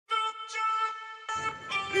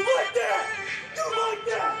You like that? You like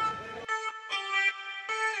that?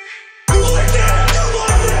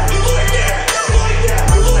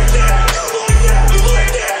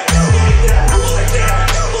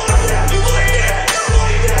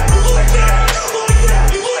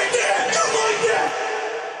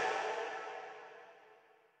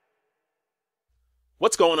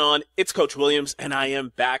 What's going on? It's Coach Williams, and I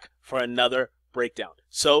am back for another breakdown.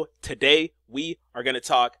 So today we are going to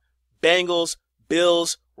talk Bengals,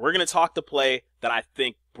 Bills. We're going to talk the play that I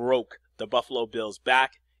think broke the Buffalo Bills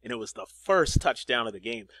back, and it was the first touchdown of the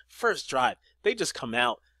game. First drive. They just come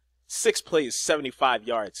out, 6 plays, 75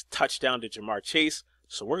 yards, touchdown to Jamar Chase.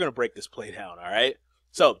 So we're going to break this play down, all right?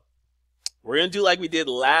 So we're going to do like we did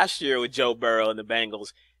last year with Joe Burrow and the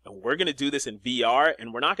Bengals. And we're going to do this in VR,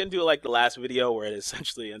 and we're not going to do it like the last video where it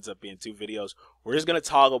essentially ends up being 2 videos. We're just going to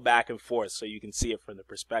toggle back and forth so you can see it from the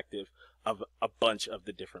perspective of a bunch of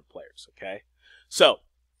the different players, okay? So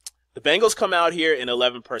the Bengals come out here in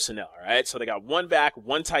 11 personnel, all right? So they got 1 back,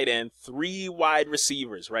 1 tight end, 3 wide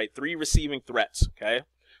receivers, right? 3 receiving threats, okay?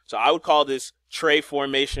 So I would call this tray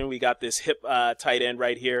formation. We got this hip tight end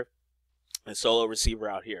right here and solo receiver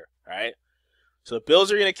out here, all right? So the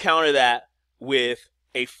Bills are going to counter that with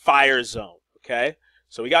a fire zone, okay?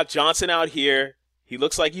 So we got Johnson out here. He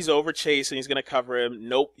looks like he's over Chase and he's going to cover him.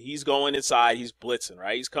 Nope, he's going inside. He's blitzing,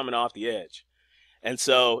 right? He's coming off the edge. And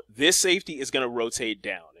so this safety is going to rotate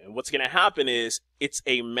down. And what's going to happen is it's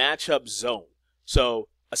a matchup zone. So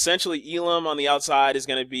essentially Elam on the outside is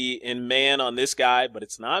going to be in man on this guy, but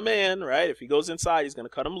it's not man, right? If he goes inside, he's going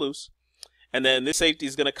to cut him loose. And then this safety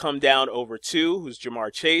is going to come down over 2, who's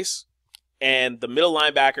Jamar Chase. And the middle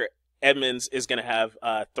linebacker, Edmonds, is going to have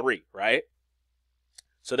 3, right?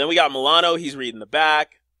 So then we got Milano. He's reading the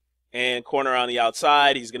back. And corner on the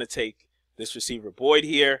outside, he's going to take this receiver Boyd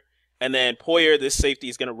here. And then Poyer, this safety,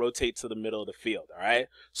 is going to rotate to the middle of the field, all right?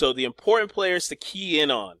 So the important players to key in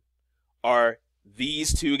on are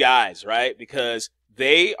these 2 guys, right? Because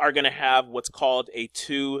they are going to have what's called a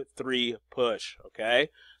 2-3 push, okay?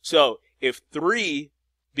 So if 3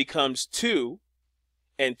 becomes 2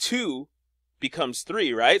 and 2 becomes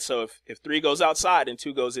 3, right? So if 3 goes outside and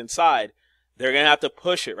 2 goes inside, they're going to have to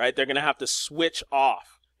push it, right? They're going to have to switch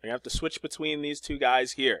off. They're going to have to switch between these 2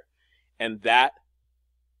 guys here. And that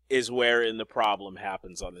is wherein the problem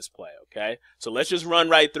happens on this play, okay? So let's just run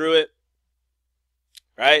right through it,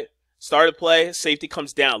 right? Start of play, safety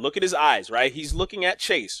comes down. Look at his eyes, right? He's looking at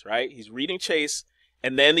Chase, right? He's reading Chase,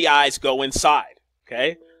 and then the eyes go inside,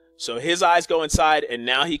 okay? So his eyes go inside, and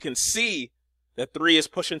now he can see that 3 is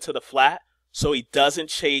pushing to the flat. So he doesn't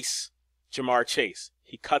chase Jamar Chase.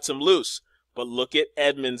 He cuts him loose. But look at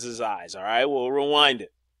Edmonds' eyes, all right? We'll rewind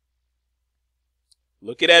it.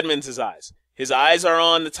 Look at Edmonds' eyes. His eyes are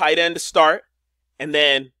on the tight end to start, and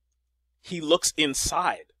then he looks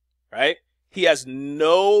inside, right? He has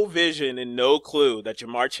no vision and no clue that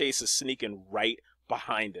Jamar Chase is sneaking right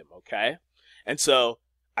behind him, okay? And so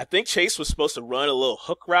I think Chase was supposed to run a little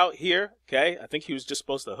hook route here, okay? I think he was just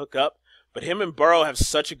supposed to hook up. But him and Burrow have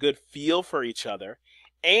such a good feel for each other.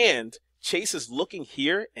 And Chase is looking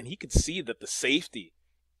here, and he can see that the safety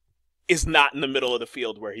is not in the middle of the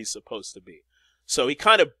field where he's supposed to be. So he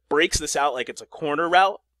kind of breaks this out like it's a corner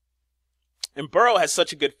route. And Burrow has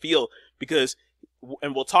such a good feel because,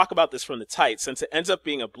 and we'll talk about this from the tight, since it ends up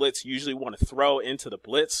being a blitz, you usually want to throw into the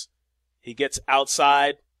blitz. He gets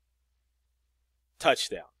outside,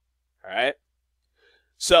 touchdown. All right?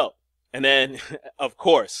 So, and then, of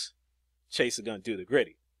course, Chase is going to do the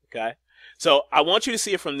gritty, okay? So I want you to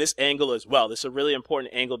see it from this angle as well. This is a really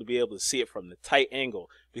important angle to be able to see it from the tight angle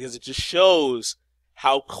because it just shows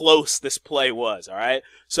how close this play was, all right?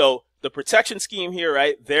 So the protection scheme here,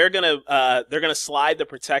 right, they're going to slide the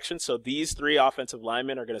protection. So these 3 offensive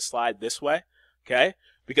linemen are going to slide this way, okay?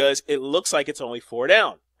 Because it looks like it's only 4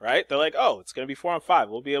 down, right? They're like, oh, it's going to be 4 on 5.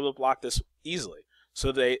 We'll be able to block this easily.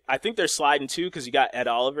 So I think they're sliding 2 because you got Ed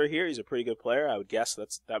Oliver here. He's a pretty good player. I would guess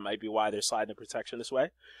that might be why they're sliding the protection this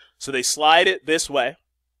way. So they slide it this way.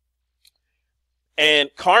 And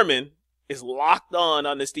Carmen is locked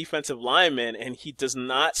on this defensive lineman, and he does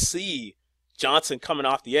not see Johnson coming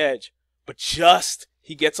off the edge. But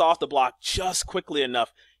he gets off the block just quickly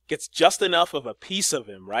enough, gets just enough of a piece of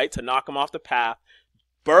him, right, to knock him off the path.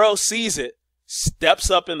 Burrow sees it, steps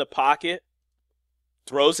up in the pocket,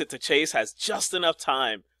 throws it to Chase, has just enough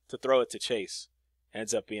time to throw it to Chase.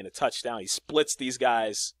 Ends up being a touchdown. He splits these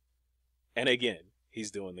guys. And again, he's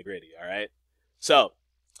doing the gritty, all right? So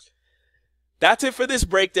that's it for this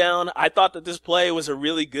breakdown. I thought that this play was a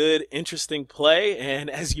really good, interesting play. And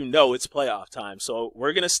as you know, it's playoff time. So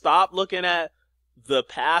we're going to stop looking at the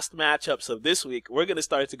past matchups of this week, we're going to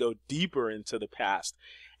start to go deeper into the past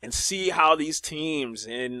and see how these teams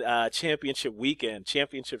in championship weekend,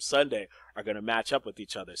 championship Sunday, are going to match up with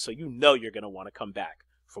each other. So you know you're going to want to come back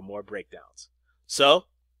for more breakdowns. So,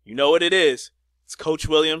 you know what it is. It's Coach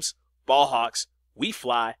Williams, Ball Hawks. We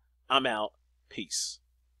fly. I'm out. Peace.